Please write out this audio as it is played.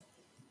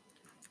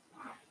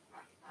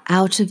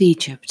Out of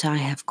Egypt I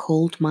have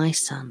called my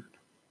son,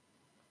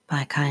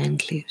 by Caen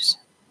Cluse.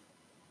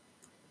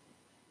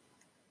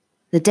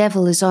 The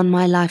devil is on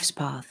my life's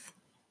path.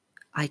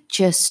 I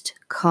just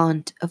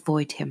can't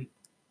avoid him.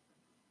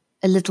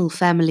 A little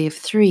family of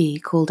 3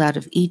 called out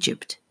of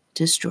Egypt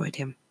destroyed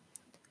him.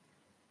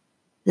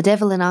 The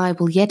devil and I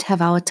will yet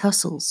have our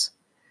tussles.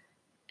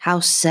 How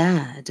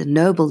sad a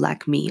noble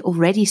like me,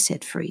 already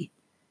set free,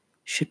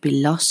 should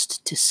be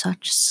lost to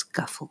such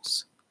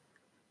scuffles.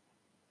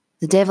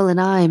 The devil and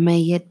I may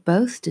yet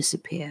both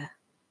disappear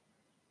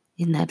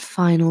in that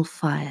final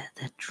fire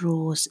that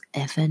draws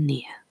ever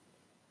near.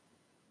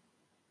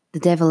 The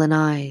devil and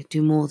I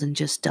do more than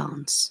just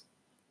dance.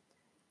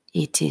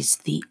 It is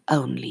the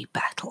only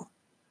battle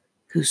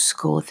whose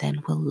score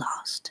then will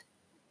last.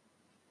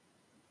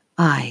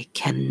 I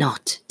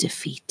cannot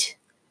defeat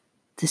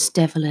this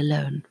devil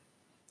alone,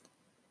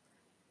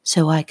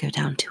 so I go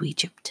down to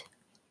Egypt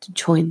to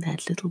join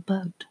that little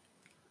boat.